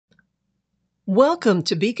Welcome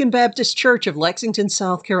to Beacon Baptist Church of Lexington,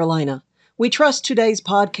 South Carolina. We trust today's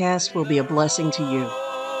podcast will be a blessing to you.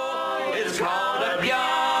 It's called up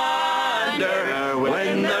yonder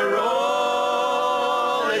when the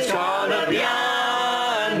roll is called up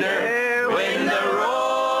yonder when the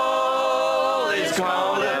roll is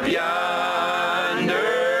called up yonder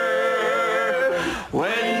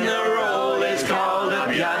when the roll is called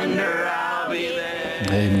up yonder I'll be there.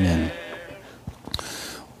 Amen.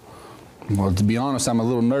 Well, to be honest, I'm a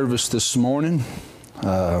little nervous this morning.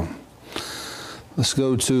 Let's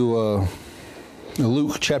go to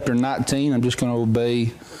Luke chapter 19. I'm just going to obey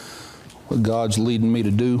what God's leading me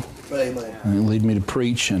to do. Amen. And lead me to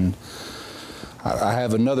preach. And I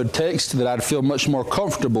have another text that I'd feel much more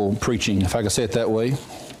comfortable preaching, if I could say it that way.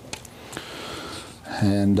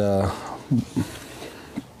 And but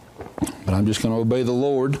I'm just going to obey the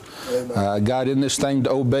Lord. I got in this thing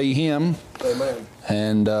to obey Him. Amen.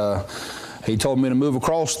 And He told me to move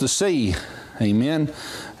across the sea. Amen.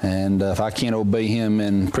 And if I can't obey Him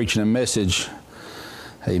in preaching a message,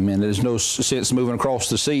 amen, there's no sense moving across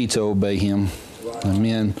the sea to obey Him. Right.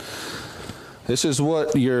 Amen. This is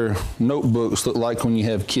what your notebooks look like when you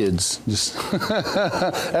have kids. Just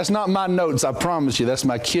that's not my notes, I promise you. That's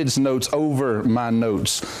my kids' notes over my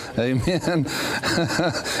notes. Amen.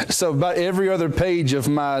 So about every other page of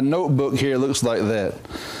my notebook here looks like that.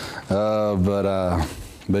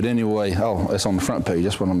 But anyway, oh, it's on the front page.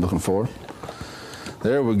 That's what I'm looking for.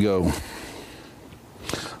 There we go.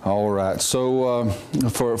 All right. So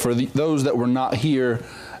for those that were not here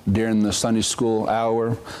during the Sunday school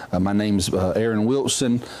hour, my name's Aaron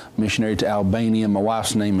Wilson, missionary to Albania. My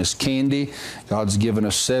wife's name is Candy. God's given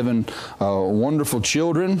us 7 wonderful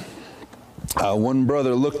children. One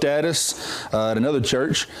brother looked at us at another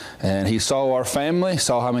church, and he saw our family,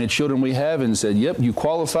 saw how many children we have, and said, yep, you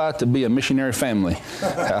qualify to be a missionary family.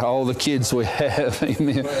 All the kids we have,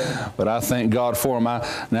 amen. But I thank God for them.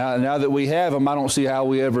 Now that we have them, I don't see how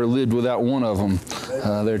we ever lived without one of them.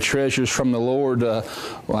 They're treasures from the Lord. Well,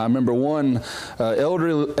 I remember one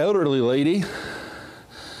elderly lady,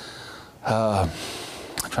 trying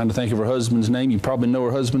to think of her husband's name. You probably know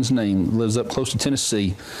her husband's name. Lives up close to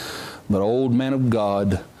Tennessee. But old man of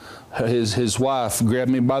God, his wife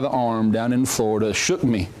grabbed me by the arm down in Florida, shook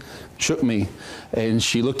me, and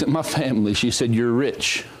she looked at my family. She said, "You're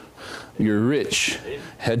rich. You're rich."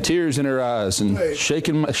 Had tears in her eyes and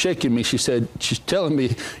shaking me. She said, she's telling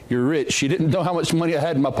me, "You're rich." She didn't know how much money I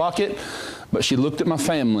had in my pocket, but she looked at my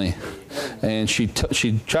family, and she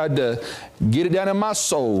tried to get it down in my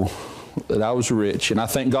soul that I was rich. And I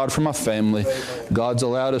thank God for my family. God's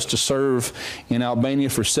allowed us to serve in Albania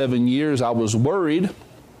for 7 years. I was worried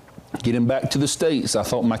getting back to the States. I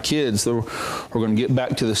thought my kids were going to get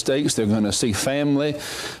back to the States. They're going to see family,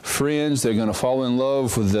 friends. They're going to fall in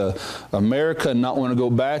love with America and not want to go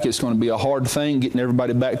back. It's going to be a hard thing getting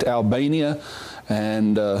everybody back to Albania.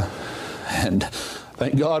 And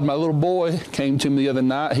thank God my little boy came to me the other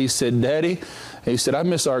night. He said, "Daddy," he said, "I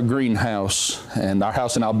miss our greenhouse." And our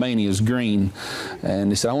house in Albania is green. And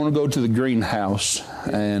he said, "I want to go to the greenhouse."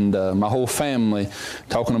 And my whole family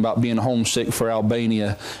talking about being homesick for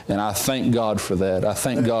Albania. And I thank God for that. I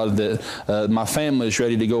thank God that my family is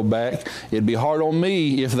ready to go back. It'd be hard on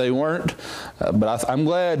me if they weren't. But I'm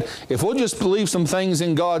glad if we'll just believe some things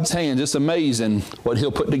in God's hands. It's amazing what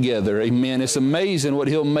He'll put together. Amen. It's amazing what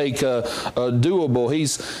He'll make doable.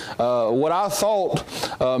 He's what I thought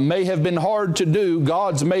may have been hard to do.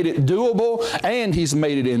 God's made it doable, and He's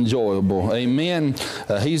made it enjoyable. Amen.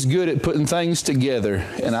 He's good at putting things together,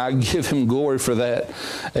 and I give Him glory for that.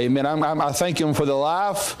 Amen. I thank Him for the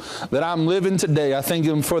life that I'm living today. I thank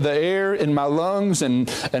Him for the air in my lungs, and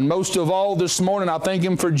most of all this morning, I thank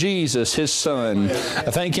Him for Jesus, His Son.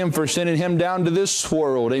 I thank Him for sending Him down to this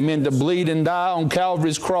world, amen, to bleed and die on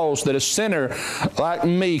Calvary's cross, that a sinner like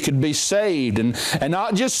me could be saved, and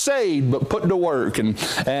not just saved, but put to work and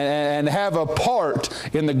have a part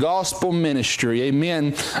in the gospel ministry.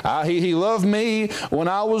 Amen. He loved me when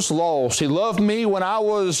I was lost. He loved me when I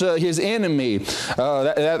was His enemy.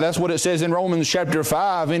 That's what it says in Romans chapter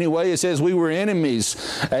 5. Anyway, it says we were enemies.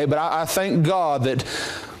 But I thank God that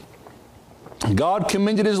God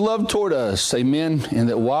commended His love toward us, amen, and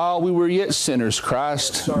that while we were yet sinners,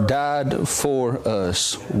 Christ died for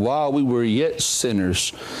us. While we were yet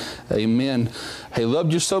sinners, amen. He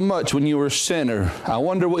loved you so much when you were a sinner. I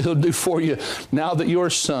wonder what He'll do for you now that you're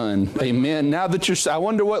a son. Amen. Now that you're, I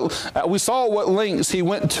wonder what, we saw what lengths He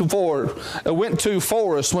went to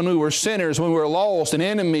for us when we were sinners, when we were lost and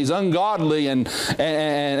enemies, ungodly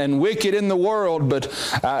and wicked in the world. But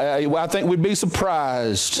I think we'd be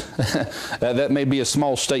surprised, that may be a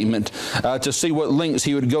small statement, to see what lengths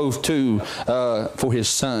He would go to for His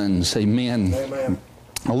sons. Amen. Amen.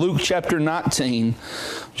 Luke chapter 19,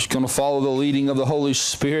 just going to follow the leading of the Holy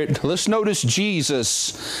Spirit. Let's notice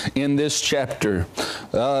Jesus in this chapter.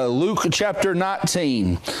 Luke chapter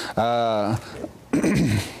 19.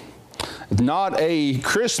 Not a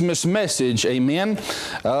Christmas message, amen,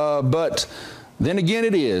 but then again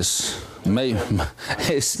it is.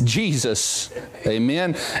 It's Jesus,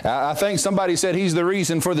 amen. I think somebody said He's the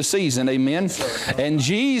reason for the season, amen. And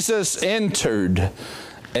Jesus entered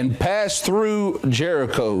and passed through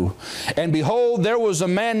Jericho. And behold, there was a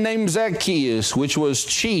man named Zacchaeus, which was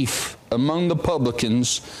chief among the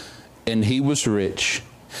publicans, and he was rich.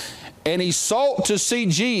 And he sought to see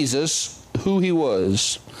Jesus, who He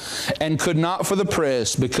was, and could not for the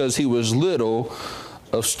press, because he was little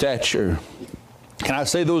of stature. Can I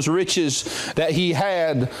say those riches that he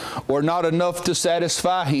had were not enough to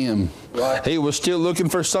satisfy him? Right. He was still looking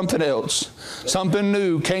for something else. Something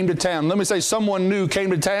new came to town. Let me say, someone new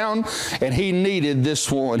came to town, and he needed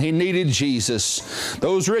this one. He needed Jesus.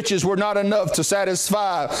 Those riches were not enough to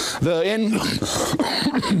satisfy the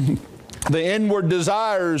inward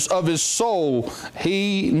desires of his soul.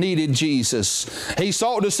 He needed Jesus. He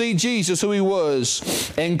sought to see Jesus, who He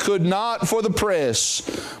was, and could not for the press,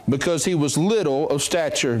 because he was little of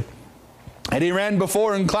stature. And he ran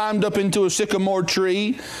before and climbed up into a sycamore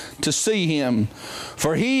tree to see Him,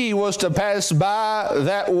 for he was to pass by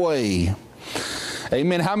that way.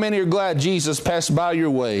 Amen. How many are glad Jesus passed by your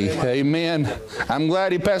way? Amen. I'm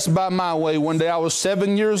glad He passed by my way one day. I was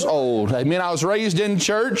 7 years old. Amen. I was raised in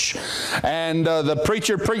church, and the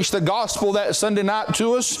preacher preached the gospel that Sunday night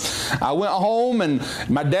to us. I went home, and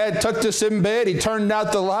my dad tucked us in bed. He turned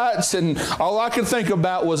out the lights, and all I could think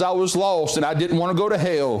about was I was lost, and I didn't want to go to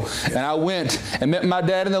hell. And I went and met my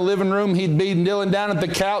dad in the living room. He'd be kneeling down at the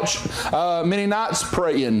couch many nights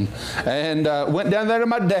praying, and went down there to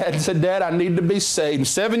my dad and said, "Dad, I need to be saved."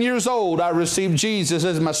 7 years old, I received Jesus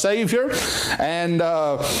as my Savior, and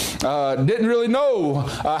didn't really know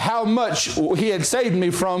how much He had saved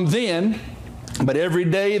me from then. But every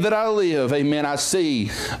day that I live, amen, I see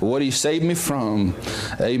what He saved me from.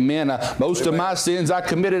 Amen. Most of my sins I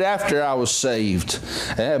committed after I was saved.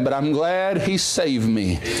 But I'm glad He saved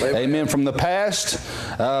me. Amen. From the past,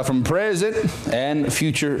 from present, and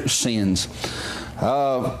future sins.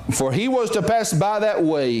 For He was to pass by that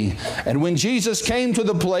way. And when Jesus came to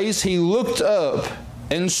the place, He looked up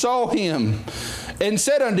and saw him, and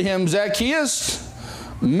said unto him, Zacchaeus,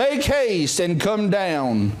 make haste and come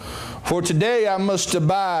down, for today I must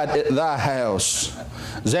abide at thy house.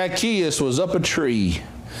 Zacchaeus was up a tree.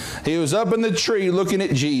 He was up in the tree looking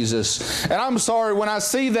at Jesus. And I'm sorry, when I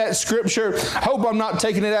see that scripture, I hope I'm not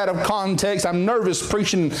taking it out of context. I'm nervous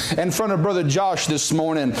preaching in front of Brother Josh this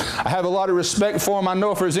morning. I have a lot of respect for him. I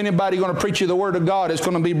know if there's anybody going to preach you the Word of God, it's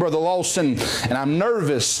going to be Brother Lawson. And I'm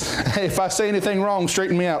nervous. If I say anything wrong,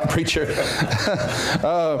 straighten me out, preacher.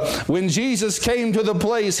 When Jesus came to the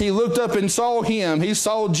place, He looked up and saw him. He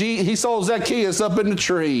saw Zacchaeus up in the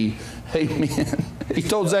tree. Amen. He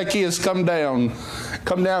told Zacchaeus, come down.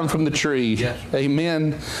 Come down from the tree. Yes.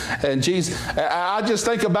 Amen. And Jesus, I just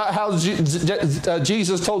think about how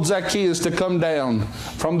Jesus told Zacchaeus to come down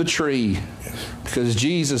from the tree, because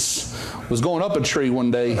Jesus was going up a tree one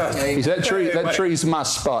day. He said, that tree's my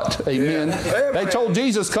spot. Amen. Yeah. They told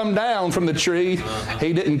Jesus, come down from the tree.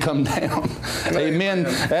 He didn't come down. Amen.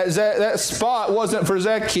 That spot wasn't for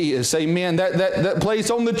Zacchaeus. Amen. That place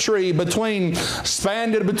on the tree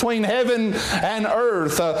spanned between heaven and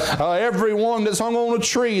earth. Everyone that's hung on a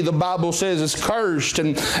tree, the Bible says, is cursed.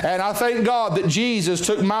 And I thank God that Jesus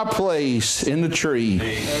took my place in the tree.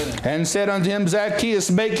 And said unto him, Zacchaeus,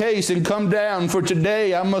 make haste and come down, for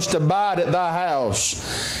today I must abide at thy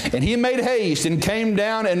house. And he made haste and came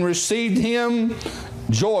down and received him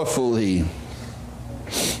joyfully.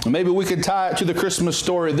 Maybe we could tie it to the Christmas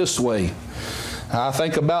story this way. I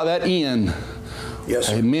think about that inn. Yes,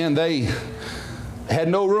 sir. Amen. They had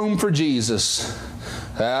no room for Jesus.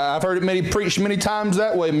 I've heard it preached many times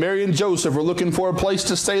that way. Mary and Joseph were looking for a place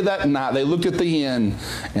to stay that night. They looked at the inn,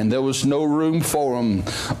 and there was no room for them.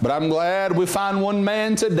 But I'm glad we find one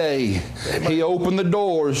man today. Amen. He opened the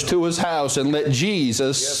doors to his house and let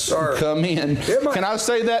Jesus come in. Amen. Can I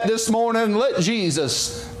say that this morning? Let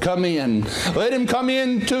Jesus come in. Let him come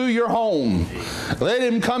into your home. Let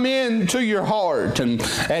him come into your heart,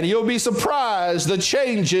 and you'll be surprised the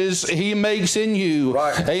changes he makes in you.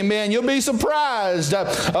 Right. Amen. You'll be surprised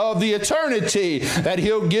of the eternity that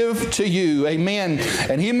he'll give to you. Amen.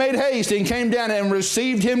 And he made haste and came down and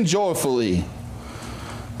received him joyfully.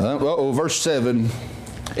 Verse 7.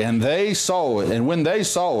 And they saw it. And when they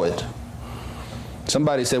saw it,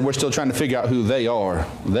 somebody said, we're still trying to figure out who they are.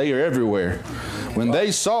 They are everywhere. When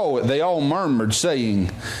they saw it, they all murmured,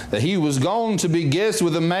 saying that he was gone to be guest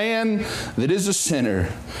with a man that is a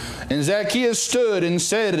sinner. And Zacchaeus stood and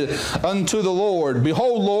said unto the Lord,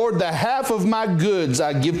 Behold, Lord, the half of my goods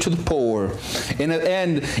I give to the poor.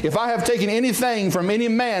 And if I have taken anything from any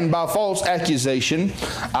man by false accusation,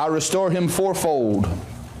 I restore him fourfold.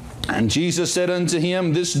 And Jesus said unto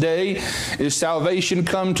him, This day is salvation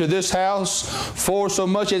come to this house, for so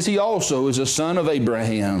much as he also is a son of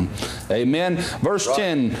Abraham. Amen. Verse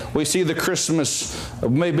 10, we see the Christmas,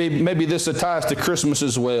 maybe this ties to Christmas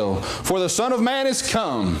as well. For the Son of Man is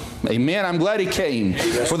come. Amen. I'm glad he came.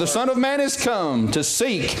 For the Son of Man is come to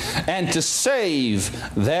seek and to save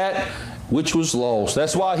that which was lost.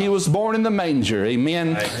 That's why he was born in the manger.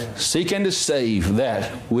 Amen. Seek and to save that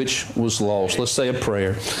which was lost. Let's say a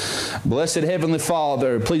prayer. Blessed Heavenly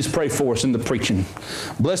Father, please pray for us in the preaching.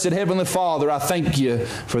 Blessed Heavenly Father, I thank you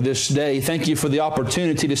for this day. Thank you for the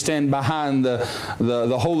opportunity to stand behind the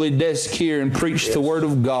holy desk here and preach the Word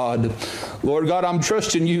of God. Lord God, I'm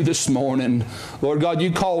trusting you this morning. Lord God,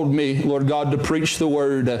 you called me, Lord God, to preach the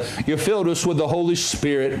Word. You filled us with the Holy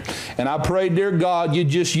Spirit. And I pray, dear God, you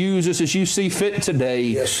just use us as you see fit today.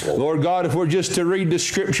 Yes, Lord God, if we're just to read the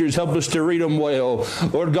Scriptures, help us to read them well.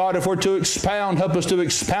 Lord God, if we're to expound, help us to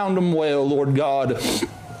expound them well, Lord God.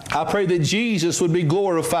 I pray that Jesus would be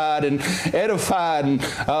glorified and edified, and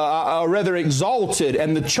rather exalted,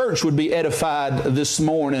 and the church would be edified this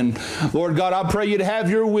morning. Lord God, I pray you'd have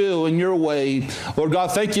your will and your way. Lord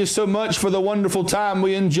God, thank you so much for the wonderful time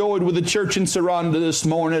we enjoyed with the church in Saranda this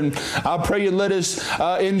morning. I pray you let us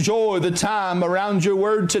enjoy the time around your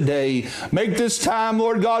word today. Make this time,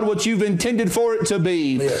 Lord God, what you've intended for it to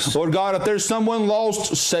be. Yes. Lord God, if there's someone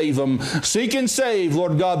lost, save them. Seek and save,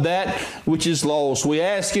 Lord God, that which is lost. We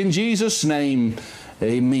ask in Jesus' name,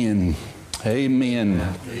 amen.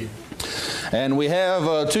 Amen. And we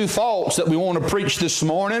have two thoughts that we want to preach this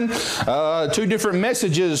morning. Two different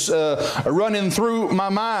messages running through my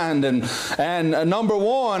mind. And number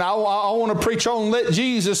one, I want to preach on Let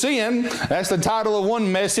Jesus In. That's the title of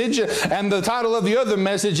one message. And the title of the other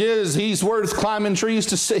message is He's Worth Climbing Trees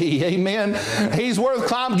to See. Amen. He's worth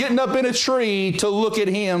getting up in a tree to look at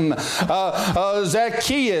Him.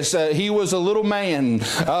 Zacchaeus, he was a little man.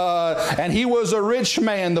 And he was a rich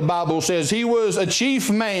man, the Bible says. He was a chief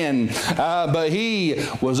man. But he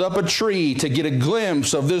was up a tree to get a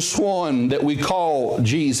glimpse of this one that we call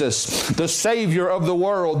Jesus, the Savior of the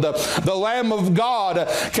world, the Lamb of God.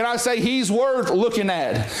 Can I say He's worth looking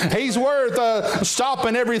at? He's worth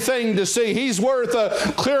stopping everything to see. He's worth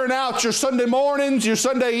clearing out your Sunday mornings, your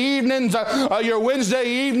Sunday evenings, your Wednesday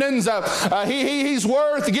evenings. He's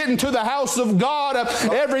worth getting to the house of God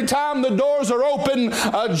every time the doors are open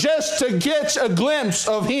just to get a glimpse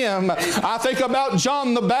of Him. I think about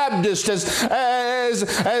John the Baptist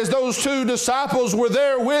as those two disciples were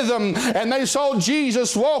there with him and they saw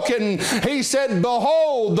Jesus walking. He said,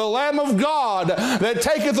 Behold, the Lamb of God that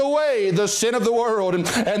taketh away the sin of the world.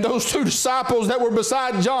 And those two disciples that were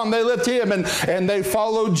beside John, they left him and they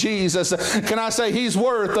followed Jesus. Can I say He's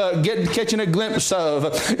worth catching a glimpse of?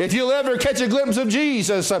 If you'll ever catch a glimpse of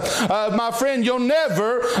Jesus, my friend, you'll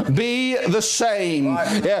never be the same.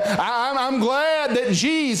 Yeah, I'm glad that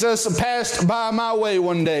Jesus passed by my way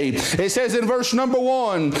one day. It says in verse number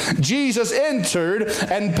 1, Jesus entered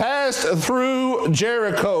and passed through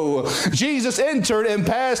Jericho. Jesus entered and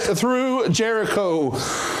passed through Jericho.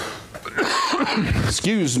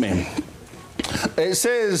 Excuse me. It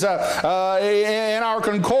says in our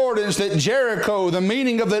concordance that Jericho, the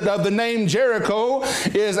meaning of the name Jericho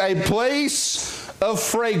is a place of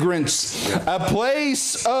fragrance. A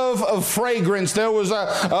place of fragrance. There was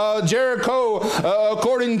Jericho,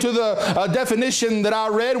 according to the definition that I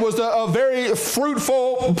read, was a very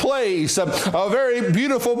fruitful place, a very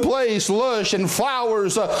beautiful place, lush and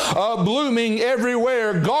flowers blooming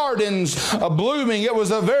everywhere, gardens blooming. It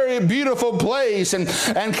was a very beautiful place. And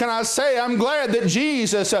can I say, I'm glad that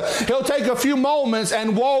Jesus, He'll take a few moments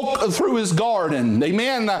and walk through His garden.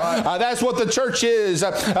 Amen. That's what the church is.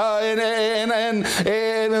 And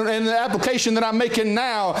the application that I'm making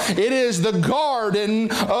now, it is the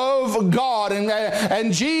garden of God.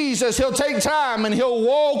 And Jesus, He'll take time and He'll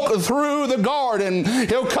walk through the garden.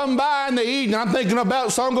 He'll come by in the evening. I'm thinking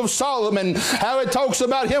about Song of Solomon, how it talks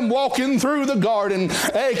about Him walking through the garden.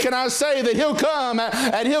 Hey, can I say that He'll come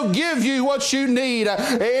and He'll give you what you need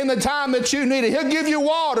in the time that you need it. He'll give you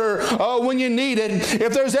water when you need it.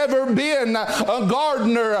 If there's ever been a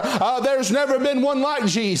gardener, there's never been one like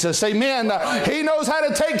Jesus. Amen. He knows how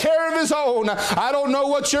to take care of His own. I don't know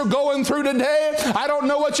what you're going through today. I don't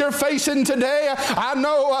know what you're facing today. I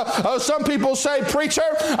know some people say, preacher,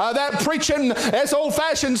 that preaching, that's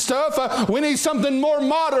old-fashioned stuff. We need something more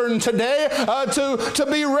modern today to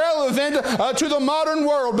be relevant to the modern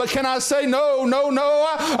world. But can I say, no.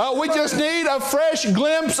 We just need a fresh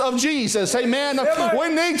glimpse of Jesus. Amen. We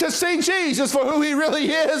need to see Jesus for who He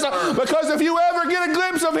really is. Because if you ever get a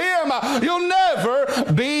glimpse of Him, you'll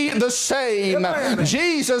never be the same.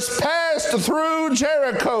 Jesus passed through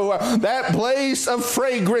Jericho, that place of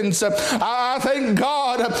fragrance. I thank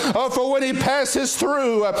God for when He passes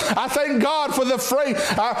through. I thank God for the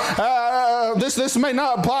this may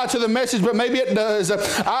not apply to the message, but maybe it does.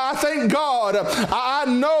 I thank God. I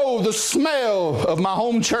know the smell of my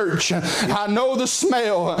home church. I know the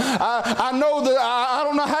smell. I know that I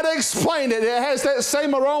don't know how to explain it. It has that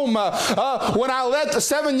same aroma. When I left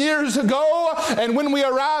 7 years ago, and when we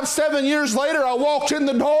arrived 7 years later, I walked in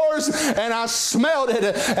the doors and I smelled it,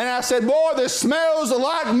 and I said, boy, this smells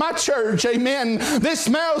like my church. Amen. This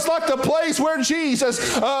smells like the place where Jesus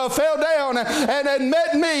fell down and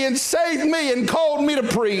met me and saved me and called me to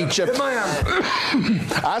preach.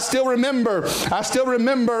 I still remember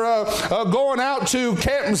going out to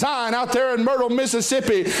Camp Zion out there in Myrtle,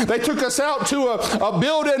 Mississippi. They took us out to a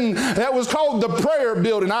building that was called the Prayer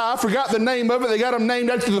Building. I forgot the name of it. They got them named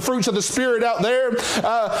after the fruits of the Spirit out there.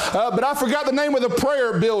 But I forgot the name of the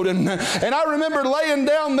Prayer Building. And I remember laying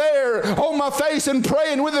down there on my face and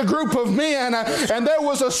praying with a group of men. And there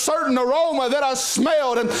was a certain aroma that I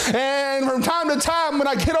smelled. And from time to time when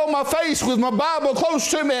I get on my face with my Bible close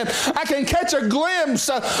to me, I can catch a glimpse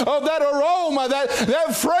of that aroma,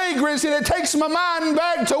 that fragrance, and it takes my mind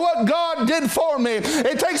back to what God did for me.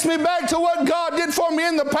 It takes me back to what God did for me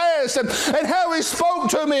in the past and how He spoke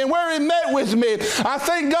to me and where He met with me. I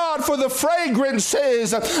thank God for the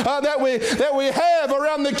fragrances that we have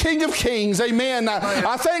around the King of Kings. Amen.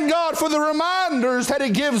 I thank God for the reminders that He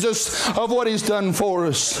gives us of what He's done for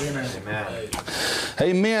us. Amen.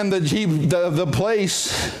 Amen. The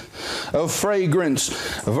place of fragrance.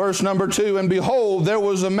 Verse number 2, and behold, there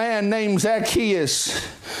was a man named Zacchaeus.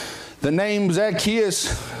 The name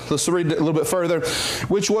Zacchaeus, let's read it a little bit further,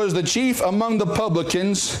 which was the chief among the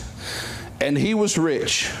publicans, and he was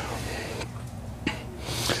rich.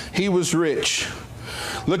 He was rich.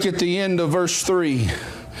 Look at the end of verse 3.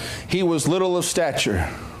 He was little of stature.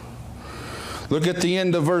 Look at the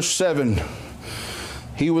end of verse 7.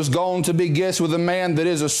 He was gone to be guest with a man that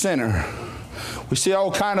is a sinner. We see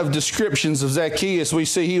all kind of descriptions of Zacchaeus. We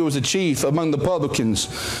see he was a chief among the publicans.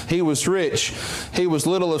 He was rich. He was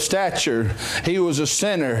little of stature. He was a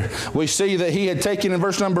sinner. We see that he had taken, in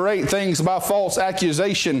verse number 8, things by false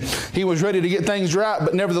accusation. He was ready to get things right,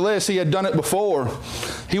 but nevertheless he had done it before.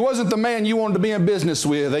 He wasn't the man you wanted to be in business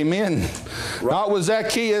with. Amen. Right. Not with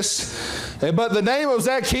Zacchaeus. But the name of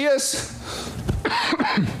Zacchaeus,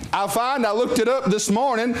 I looked it up this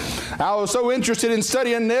morning. I was so interested in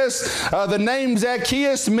studying this. The name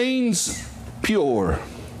Zacchaeus means pure.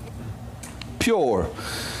 Pure.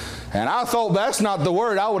 And I thought that's not the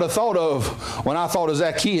word I would have thought of when I thought of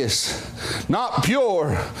Zacchaeus. Not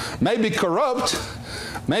pure, maybe corrupt,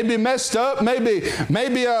 maybe messed up, maybe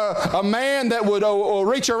a man that would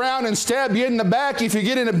reach around and stab you in the back if you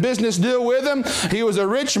get in a business deal with him. He was a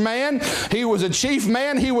rich man. He was a chief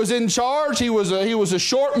man. He was in charge. He was a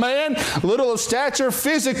short man, little of stature,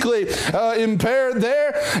 physically impaired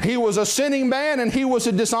there. He was a sinning man, and he was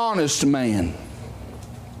a dishonest man.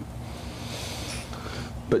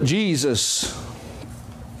 But Jesus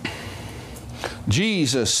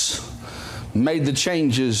made the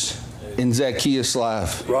changes in Zacchaeus'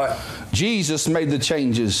 life. Right. Jesus made the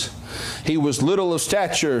changes. He was little of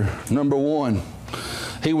stature, number one.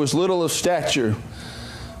 He was little of stature.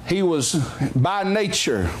 he was by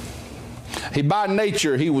nature,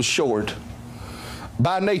 he was short.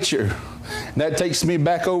 By nature. And that takes me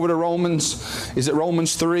back over to Romans. Is it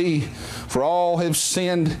Romans 3? For all have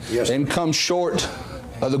sinned and come short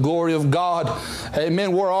of the glory of God.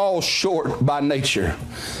 Amen. We're all short by nature,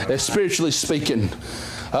 spiritually speaking.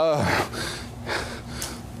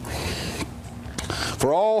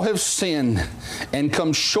 For all have sinned and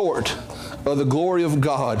come short of the glory of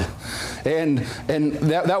God. And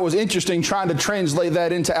that was interesting trying to translate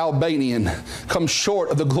that into Albanian. Come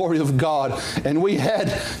short of the glory of God. And we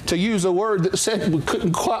had to use a word that said we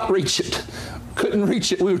couldn't quite reach it. Couldn't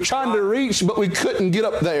reach it. We were trying to reach, but we couldn't get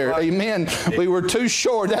up there. Amen. We were too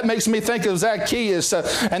short. That makes me think of Zacchaeus,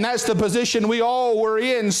 and that's the position we all were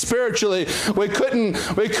in spiritually. We couldn't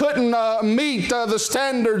meet the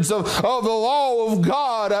standards of the law of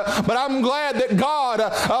God. But I'm glad that God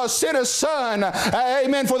sent a Son.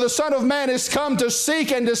 Amen. For the Son of Man is come to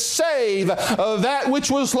seek and to save that which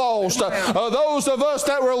was lost. Those of us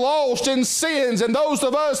that were lost in sins, and those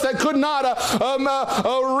of us that could not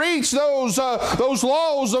reach those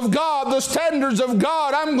laws of God, the standards of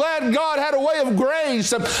God. I'm glad God had a way of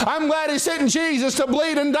grace. I'm glad He sent Jesus to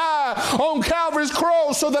bleed and die on Calvary's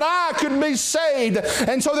cross so that I could be saved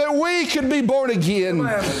and so that we could be born again.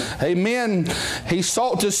 Amen. He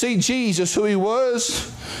sought to see Jesus, who He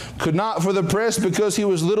was, could not for the press because He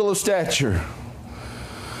was little of stature.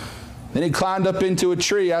 Then He climbed up into a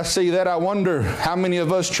tree. I see that. I wonder how many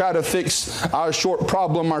of us try to fix our short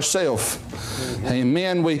problem ourselves.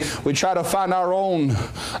 Amen. We try to find our own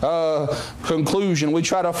conclusion. We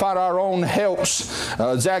try to find our own helps.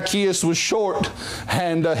 Zacchaeus was short,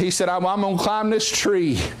 and he said, I'm going to climb this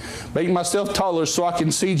tree, make myself taller so I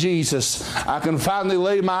can see Jesus. I can finally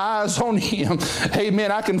lay my eyes on Him.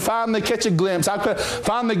 Amen. I can finally catch a glimpse. I can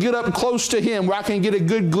finally get up close to Him where I can get a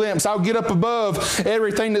good glimpse. I'll get up above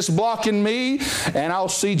everything that's blocking me, and I'll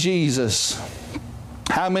see Jesus.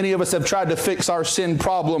 How many of us have tried to fix our sin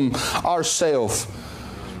problem ourselves?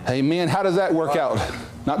 Amen. How does that work out?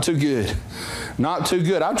 Not too good. Not too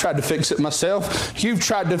good. I've tried to fix it myself. You've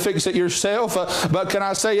tried to fix it yourself. But can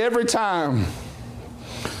I say, every time,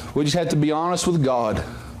 we just have to be honest with God.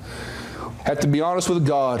 Have to be honest with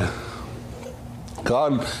God.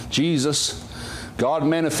 God, Jesus, God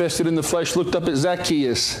manifested in the flesh, looked up at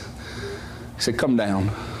Zacchaeus. He said, come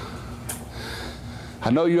down. I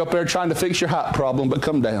know you're up there trying to fix your height problem, but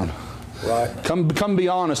come down. Right. Come be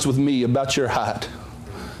honest with me about your height.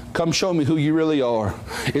 Come show me who you really are.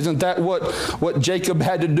 Isn't that what Jacob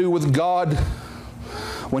had to do with God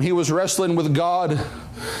when he was wrestling with God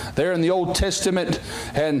there in the Old Testament?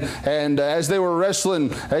 And as they were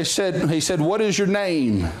wrestling, he said, what is your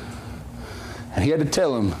name? And he had to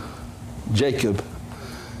tell him, Jacob.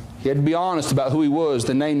 He had to be honest about who he was.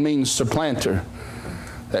 The name means supplanter,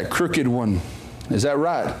 that crooked one. Is that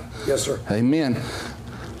right? Yes, sir. Amen.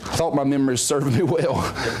 I thought my memory served me well.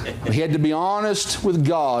 He had to be honest with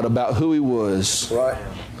God about who he was. Right.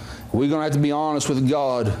 We're going to have to be honest with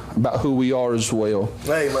God about who we are as well.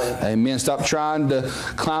 Amen. Amen. Stop trying to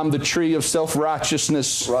climb the tree of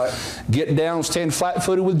self-righteousness. Right. Get down, stand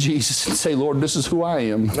flat-footed with Jesus and say, Lord, this is who I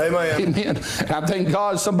am. Amen. Amen. And I thank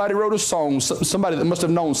God somebody wrote a song, somebody that must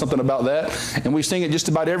have known something about that. And we sing it just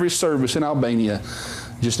about every service in Albania.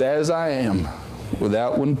 Just as I am,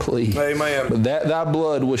 without one plea. Amen. But that thy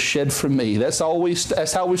blood was shed for me. That's how we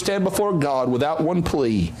stand before God, without one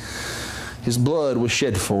plea. His blood was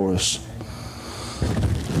shed for us.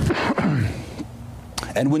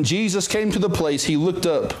 And when Jesus came to the place, he looked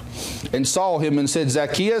up and saw him and said,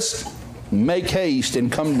 Zacchaeus, make haste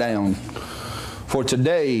and come down. For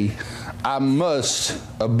today I must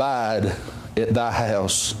abide at thy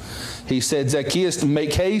house. He said, Zacchaeus,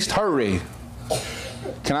 make haste, hurry.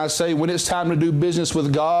 Can I say, when it's time to do business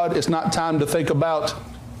with God, it's not time to think about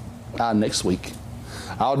next week.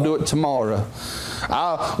 I'll do it tomorrow.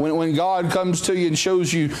 When God comes to you and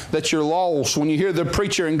shows you that you're lost, when you hear the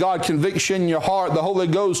preacher and God convicts you in your heart, the Holy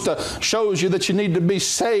Ghost shows you that you need to be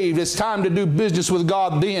saved, it's time to do business with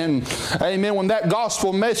God then. Amen. When that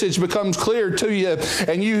gospel message becomes clear to you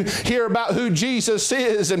and you hear about who Jesus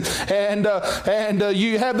is and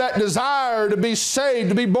you have that desire to be saved,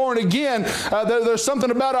 to be born again, there's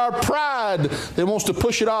something about our pride that wants to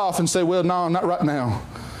push it off and say, well, no, not right now.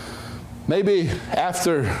 Maybe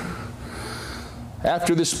after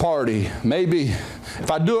this party, maybe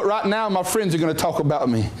if I do it right now, my friends are going to talk about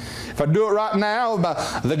me. If I do it right now,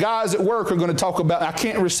 the guys at work are going to talk about, I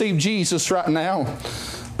can't receive Jesus right now.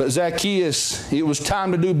 But Zacchaeus, it was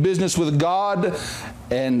time to do business with God,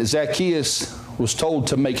 and Zacchaeus was told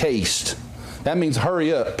to make haste. That means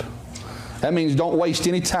hurry up. That means don't waste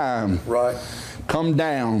any time. Right. Come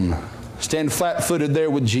down. Stand flat-footed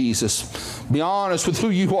there with Jesus. Be honest with who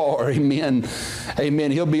you are. Amen.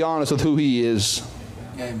 Amen. He'll be honest with who He is.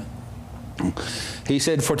 Amen. He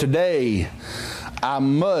said, for today I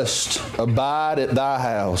must abide at thy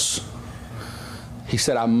house. He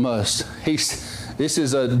said, I must. This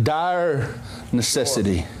is a dire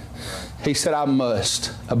necessity. He said, I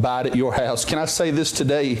must abide at your house. Can I say this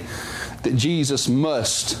today? That Jesus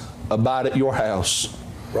must abide at your house.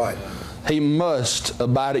 Right. He must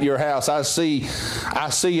abide at your house. I see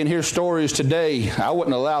and hear stories today. I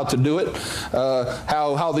wasn't allowed to do it.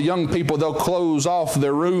 How the young people, they'll close off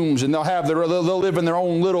their rooms and they'll live in their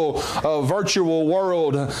own little virtual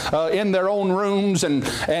world in their own rooms and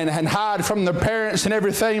hide from their parents and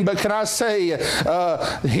everything. But can I say,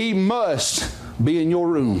 He must be in your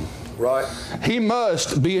room. Right. He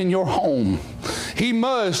must be in your home. He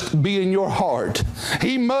must be in your heart.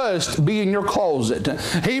 He must be in your closet.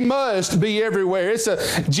 He must be everywhere.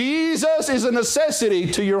 Jesus is a necessity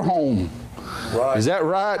to your home. Right. Is that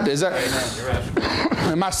right? Is that?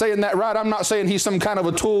 Am I saying that right? I'm not saying He's some kind of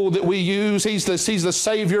a tool that we use. He's the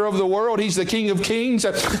Savior of the world. He's the King of kings.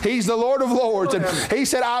 He's the Lord of lords. And He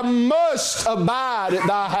said, I must abide at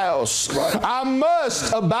thy house. Right. I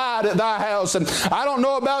must abide at thy house. And I don't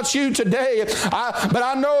know about you today, but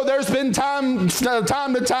I know there's been time to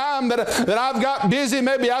time that I've got busy.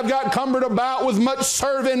 Maybe I've got cumbered about with much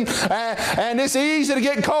serving. And it's easy to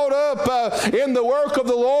get caught up in the work of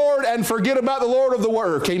the Lord and forget about the Lord of the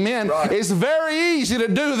work. Amen. Right. It's very easy to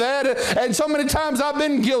do that, and so many times I've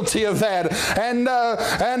been guilty of that.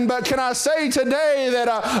 But can I say today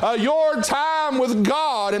that your time with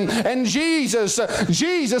God and Jesus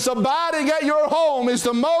abiding at your home is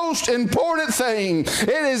the most important thing.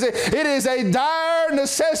 It is a dire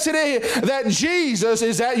necessity that Jesus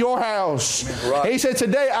is at your house. Right. He said,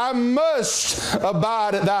 today I must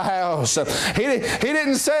abide at thy house. He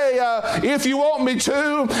didn't say, if you want me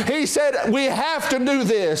to. He said, we have to do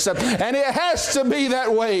this, and it has to be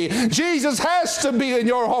that way. Jesus has to be in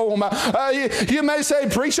your home. You may say,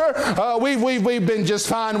 preacher, we've been just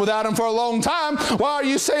fine without Him for a long time. Why are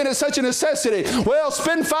you saying it's such a necessity? Well,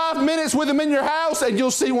 spend 5 minutes with Him in your house and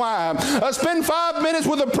you'll see why. Spend 5 minutes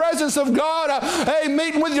with the presence of God,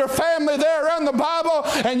 meeting with your family there around the Bible,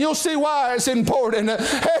 and you'll see why it's important.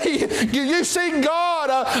 You see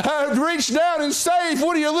God reach down and save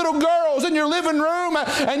one of your little girls in your living room,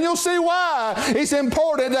 and you'll see why it's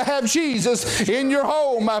important to have Jesus in your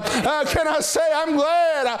home. Can I say, I'm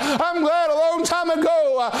glad a long time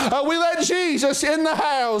ago we let Jesus in the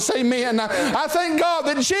house. Amen. I thank God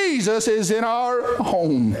that Jesus is in our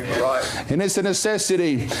home. Right. And it's a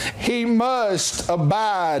necessity. He must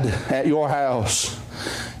abide at your house.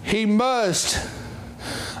 He must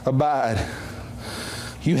abide.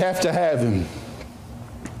 You have to have Him.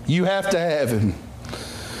 You have to have Him.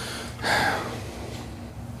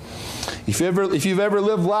 If you've ever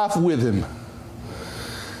lived life with Him,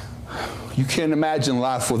 you can't imagine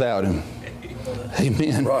life without Him.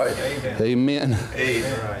 Amen. Right. Amen.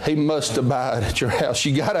 Amen. He must abide at your house.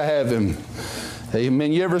 You got to have Him.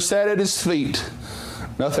 Amen. You ever sat at His feet?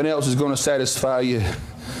 Nothing else is going to satisfy you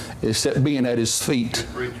except being at His feet.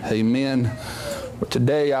 Amen. But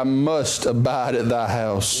today I must abide at thy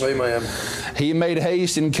house. Amen. He made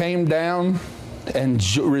haste and came down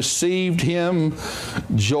and received him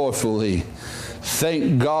joyfully.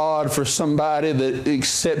 Thank God for somebody that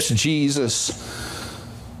accepts Jesus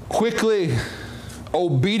quickly,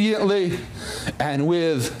 obediently, and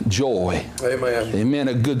with joy. Amen. Amen.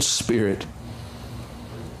 A good spirit.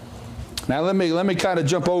 Now let me kind of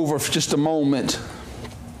jump over for just a moment.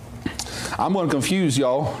 I'm going to confuse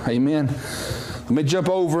y'all. Amen. Let me jump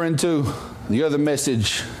over into the other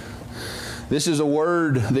message. This is a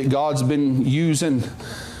word that God's been using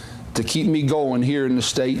to keep me going here in the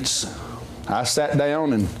States. I sat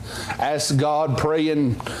down and asked God,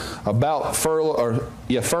 praying about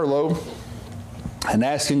furlough, and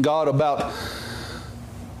asking God about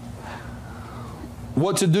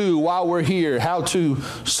what to do while we're here, how to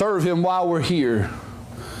serve Him while we're here.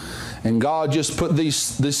 And God just put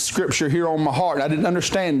this scripture here on my heart. I didn't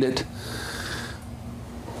understand it.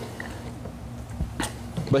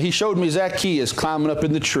 But He showed me Zacchaeus climbing up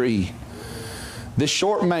in the tree. This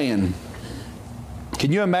short man.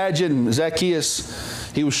 Can you imagine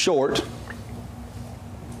Zacchaeus? He was short.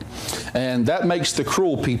 And that makes the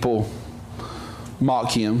cruel people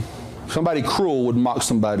mock him. Somebody cruel would mock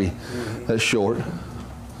somebody that's short.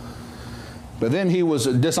 But then he was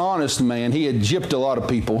a dishonest man. He had gypped a lot of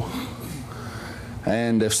people.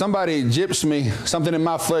 And if somebody gyps me, something in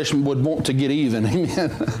my flesh would want to get even. Amen.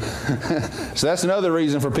 So that's another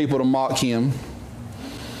reason for people to mock him.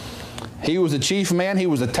 He was a chief man. He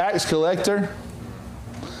was a tax collector.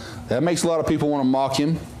 That makes a lot of people want to mock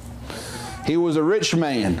him. He was a rich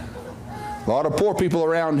man. A lot of poor people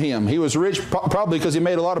around him. He was rich probably because he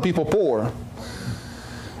made a lot of people poor.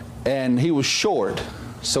 And he was short.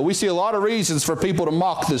 So we see a lot of reasons for people to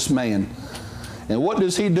mock this man. And what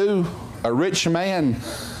does he do? A rich man,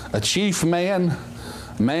 a chief man,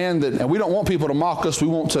 a man that, and we don't want people to mock us. We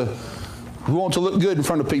want to look good in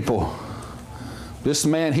front of people. This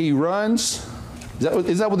man, he runs.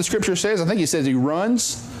 Is that what the scripture says? I think he says he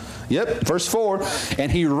runs. Yep, verse 4.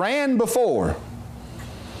 And he ran before.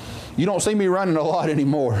 You don't see me running a lot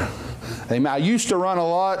anymore. Amen. I used to run a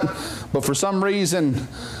lot, but for some reason,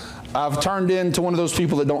 I've turned into one of those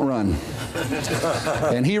people that don't run.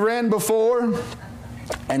 And he ran before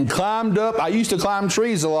and climbed up. I used to climb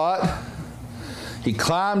trees a lot. He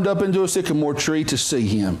climbed up into a sycamore tree to see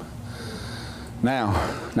him.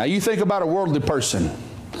 Now you think about a worldly person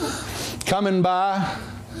coming by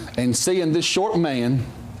and seeing this short man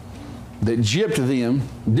that gypped them,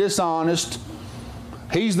 dishonest.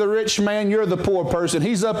 He's the rich man, you're the poor person.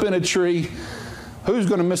 He's up in a tree. Who's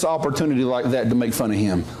going to miss an opportunity like that to make fun of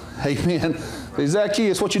him? Amen.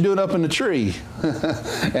 Zacchaeus, what you doing up in the tree?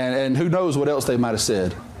 and who knows what else they might have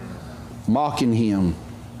said. Mocking him.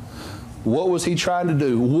 What was he trying to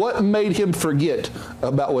do? What made him forget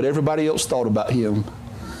about what everybody else thought about him?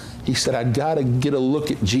 He said, I got to get a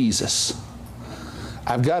look at Jesus.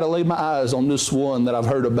 I've got to lay my eyes on this one that I've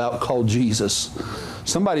heard about called Jesus.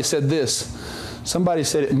 Somebody said this. Somebody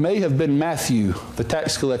said it may have been Matthew, the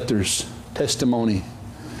tax collector's testimony,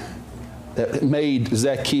 that made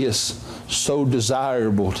Zacchaeus so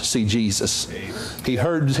desirable to see Jesus. He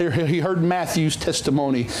heard Matthew's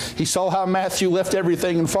testimony. He saw how Matthew left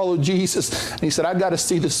everything and followed Jesus. And he said, I got to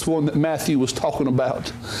see this one that Matthew was talking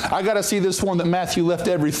about. I got to see this one that Matthew left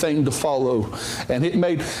everything to follow. And it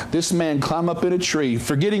made this man climb up in a tree,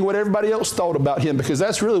 forgetting what everybody else thought about him, because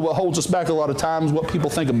that's really what holds us back a lot of times, what people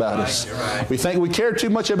think about us. We think we care too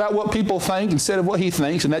much about what people think instead of what he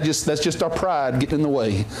thinks, and that's just our pride getting in the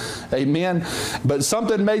way. Amen. But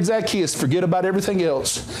something made Zacchaeus forget about everything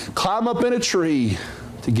else, climb up in a tree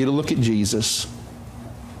to get a look at Jesus.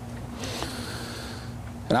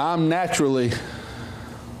 And I'm naturally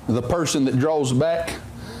the person that draws back,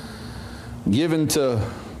 given to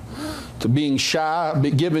being shy,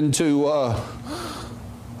 given to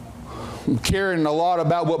caring a lot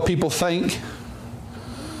about what people think.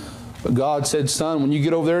 But God said, son, when you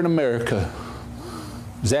get over there in America,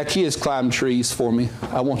 Zacchaeus climbed trees for me.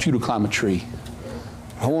 I want you to climb a tree.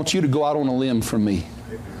 I want you to go out on a limb for me.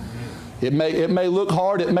 It may look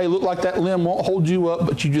hard. It may look like that limb won't hold you up,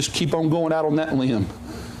 but you just keep on going out on that limb.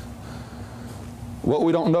 What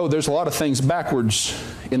we don't know, there's a lot of things backwards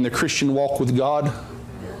in the Christian walk with God.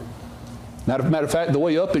 Matter of fact, the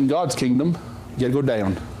way up in God's kingdom, you got to go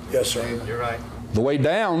down. Yes, sir. You're right. The way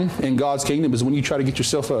down in God's kingdom is when you try to get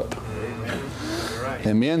yourself up. Amen. You're right.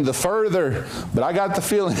 Amen. The further, but I got the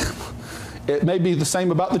feeling it may be the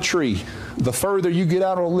same about the tree. The further you get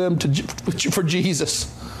out on a limb for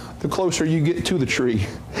Jesus, the closer you get to the tree.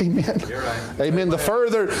 Amen. You're right. Amen. The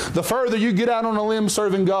further you get out on a limb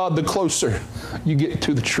serving God, the closer you get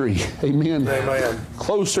to the tree. Amen. Amen.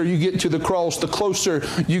 Closer you get to the cross, the closer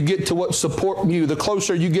you get to what's supporting you, the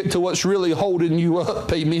closer you get to what's really holding you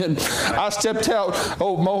up. Amen.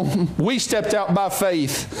 We stepped out by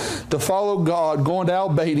faith to follow God, going to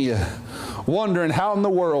Albania, wondering how in the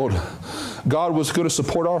world God was going to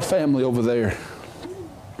support our family over there.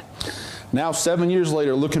 Now, 7 years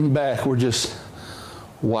later, looking back, we're just,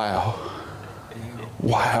 wow.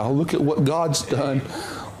 Wow, look at what God's done.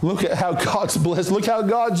 Look at how God's blessed. Look how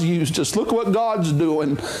God's used us. Look what God's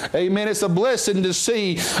doing. Amen. It's a blessing to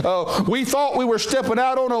see. We thought we were stepping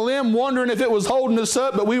out on a limb, wondering if it was holding us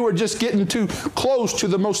up, but we were just getting too close to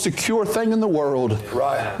the most secure thing in the world.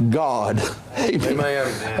 Right. God. Amen.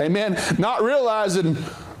 Amen. Amen. Not realizing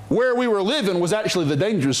where we were living was actually the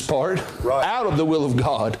dangerous part. Right. Out of the will of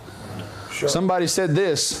God. Sure. Somebody said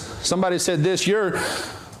this. I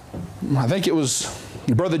think it was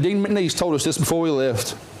Brother Dean McNeese told us this before we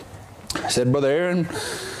left. He said, Brother Aaron,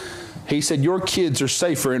 he said, your kids are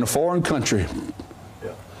safer in a foreign country,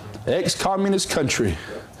 ex-communist country,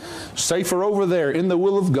 safer over there in the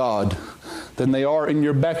will of God than they are in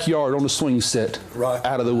your backyard on a swing set,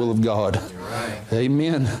 out of the will of God. Right.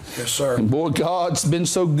 Amen. Yes, sir. And boy, God's been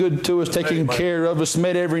so good to us, taking care of us,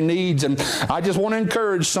 met every needs. And I just want to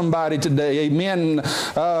encourage somebody today, amen,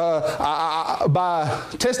 by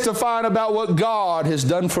testifying about what God has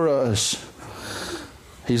done for us.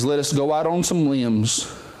 He's let us go out on some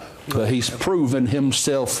limbs, but He's proven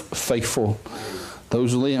Himself faithful.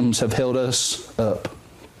 Those limbs have held us up.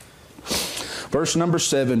 Verse number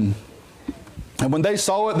 7. And when they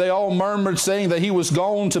saw it, they all murmured, saying that he was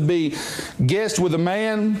gone to be guest with a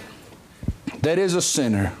man that is a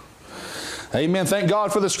sinner. Amen. Thank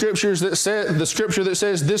God for the scripture that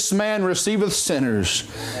says, this man receiveth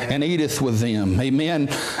sinners and eateth with them. Amen.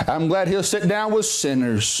 I'm glad he'll sit down with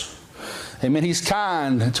sinners. Amen. He's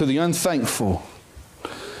kind to the unthankful.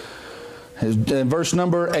 In verse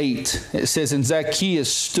number 8, it says, and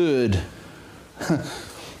Zacchaeus stood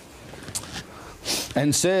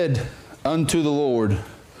and said unto the Lord,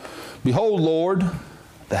 behold, Lord,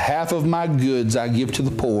 the half of my goods I give to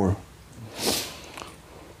the poor.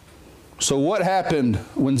 So what happened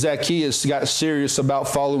when Zacchaeus got serious about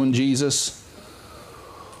following Jesus?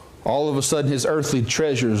 All of a sudden his earthly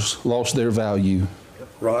treasures lost their value.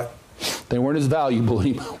 Right. They weren't as valuable.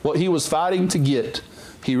 What he was fighting to get,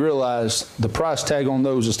 he realized the price tag on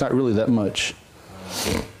those is not really that much.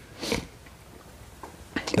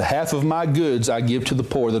 The half of my goods I give to the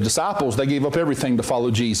poor. The disciples, they gave up everything to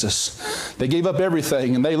follow Jesus. They gave up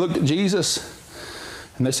everything, and they looked at Jesus,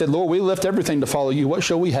 and they said, Lord, we left everything to follow you. What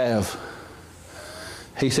shall we have?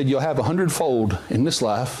 He said, you'll have 100-fold in this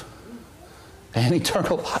life and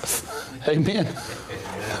eternal life. Amen.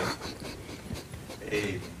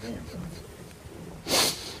 Amen.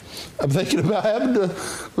 I'm thinking about having to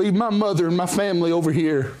leave my mother and my family over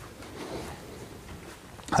here.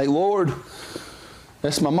 Hey, Lord,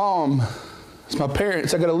 that's my mom. That's my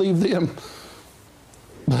parents. I got to leave them.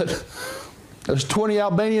 But there's 20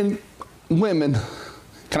 Albanian women,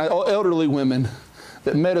 elderly women,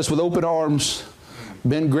 that met us with open arms,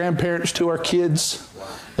 been grandparents to our kids.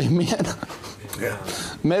 Amen. Yeah.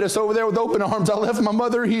 Met us over there with open arms. I left my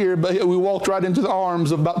mother here, but we walked right into the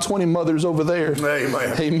arms of about 20 mothers over there.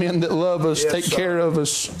 Amen. Amen. That love us, Yes, take sir. care of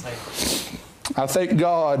us. I thank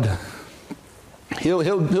God. He'll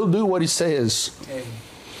do what he says.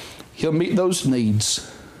 He'll meet those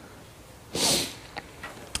needs.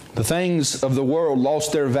 The things of the world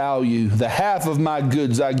lost their value. The half of my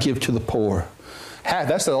goods I give to the poor. Half,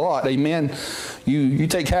 that's a lot. Amen. You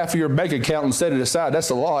take half of your bank account and set it aside. That's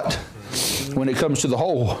a lot when it comes to the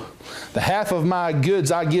whole. The half of my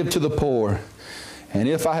goods I give to the poor. And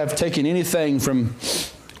if I have taken anything from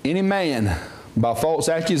any man by false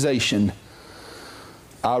accusation,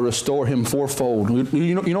 I'll restore him fourfold.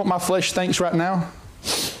 You know what my flesh thinks right now?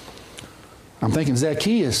 I'm thinking,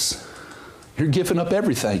 Zacchaeus, you're giving up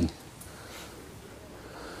everything.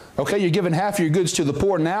 Okay, you're giving half of your goods to the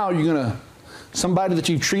poor. Now you're going to, somebody that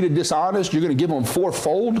you've treated dishonest, you're going to give them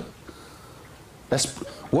fourfold?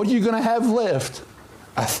 What are you going to have left?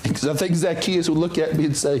 I think Zacchaeus would look at me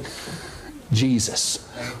and say, Jesus.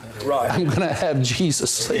 Right. I'm going to have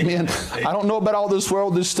Jesus. Amen. I don't know about all this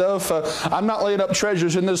world, this stuff. I'm not laying up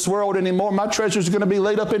treasures in this world anymore. My treasures are going to be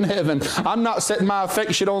laid up in heaven. I'm not setting my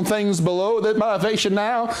affection on things below. That my affection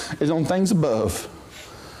now is on things above.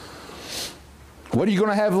 What are you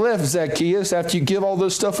going to have left, Zacchaeus, after you give all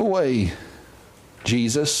this stuff away?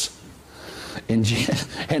 Jesus. And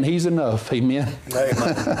he's enough. Amen.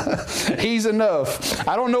 Amen. He's enough.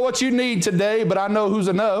 I don't know what you need today, but I know who's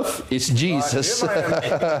enough. It's Jesus.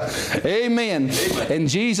 Right. Amen. And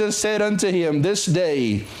Jesus said unto him, this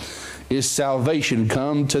day is salvation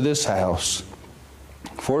come to this house,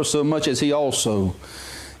 for so much as he also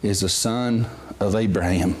is a son of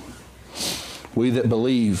Abraham. We that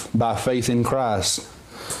believe by faith in Christ,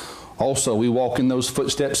 also we walk in those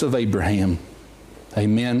footsteps of Abraham.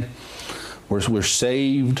 Amen. We're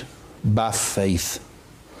saved by faith.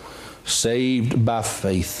 Saved by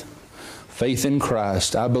faith. Faith in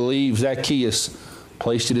Christ. I believe Zacchaeus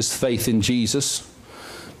placed his faith in Jesus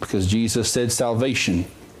because Jesus said salvation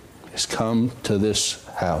has come to this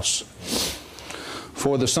house.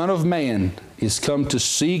 For the Son of Man is come to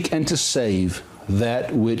seek and to save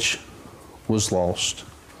that which was lost.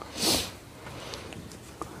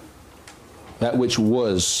 That which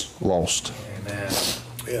was lost. Amen.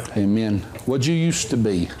 Yeah. Amen. What'd you used to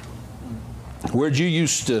be? Where did you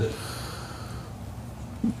used to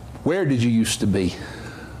be?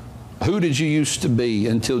 Who did you used to be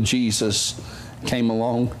until Jesus came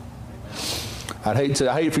along? I'd hate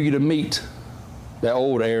for you to meet that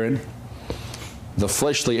old Aaron, the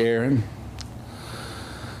fleshly Aaron.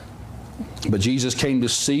 But Jesus came to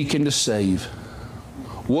seek and to save.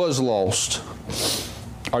 Was lost.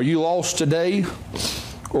 Are you lost today?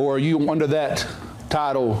 Or are you under that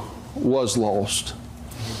title, was lost?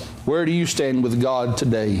 Where do you stand with God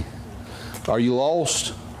today? Are you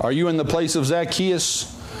lost? Are you in the place of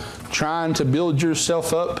Zacchaeus, trying to build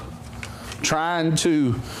yourself up, trying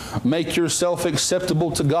to make yourself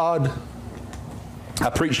acceptable to God? I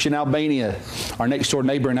preached in Albania. Our next door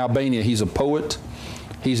neighbor in Albania, he's a poet,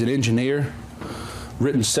 he's an engineer,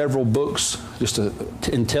 written several books, just an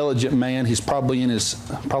intelligent man. He's probably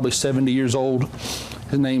 70 years old.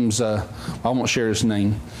 His name's, I won't share his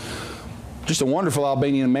name. Just a wonderful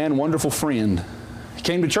Albanian man, wonderful friend. He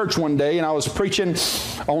came to church one day, and I was preaching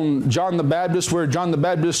on John the Baptist, where John the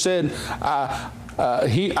Baptist said,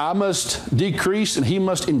 I must decrease and he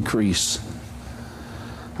must increase.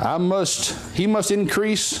 He must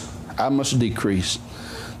increase, I must decrease.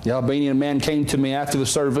 The Albanian man came to me after the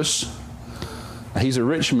service. He's a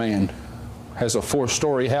rich man, has a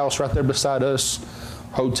 4-story house right there beside us,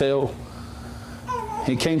 hotel.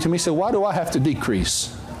 He came to me and said, why do I have to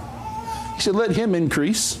decrease? He said, let him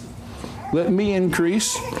increase, let me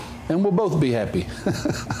increase, and we'll both be happy.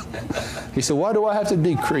 He said, why do I have to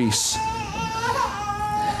decrease?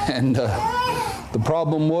 And the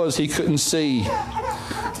problem was he couldn't see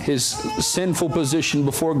his sinful position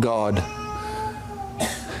before God.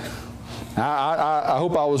 I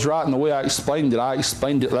hope I was right in the way I explained it. I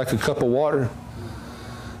explained it like a cup of water.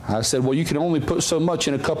 I said, well, you can only put so much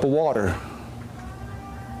in a cup of water.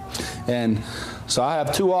 And so I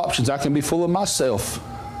have 2 options. I can be full of myself,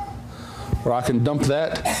 or I can dump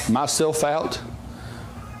myself out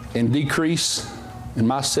and decrease in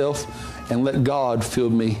myself and let God fill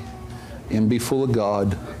me and be full of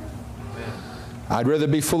God. I'd rather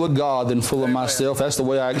be full of God than full of myself. That's the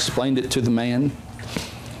way I explained it to the man.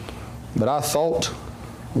 But I thought,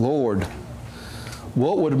 Lord,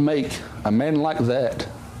 what would make a man like that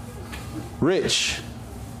rich,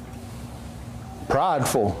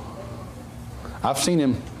 prideful? I've seen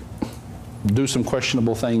him do some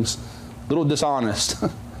questionable things, a little dishonest.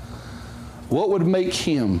 What would make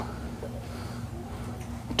him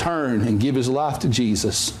turn and give his life to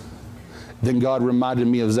Jesus? Then God reminded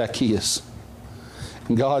me of Zacchaeus.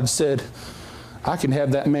 And God said, I can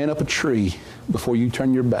have that man up a tree before you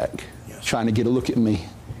turn your back, trying to get a look at me.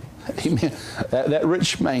 Amen. That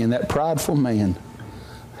rich man, that prideful man,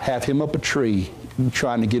 have him up a tree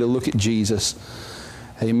trying to get a look at Jesus.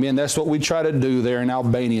 Amen. That's what we try to do there in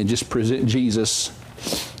Albania, just present Jesus.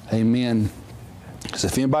 Amen. Because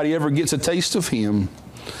if anybody ever gets a taste of him,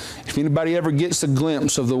 if anybody ever gets a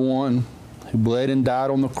glimpse of the one who bled and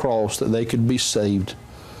died on the cross that they could be saved,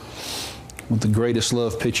 with the greatest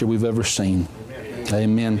love picture we've ever seen.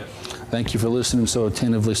 Amen. Thank you for listening so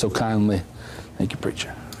attentively, so kindly. Thank you,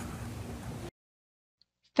 preacher.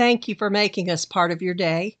 Thank you for making us part of your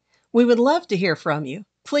day. We would love to hear from you.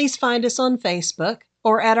 Please find us on Facebook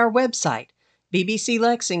or at our website,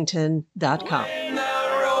 bbclexington.com. When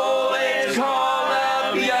the roll is called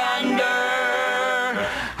up,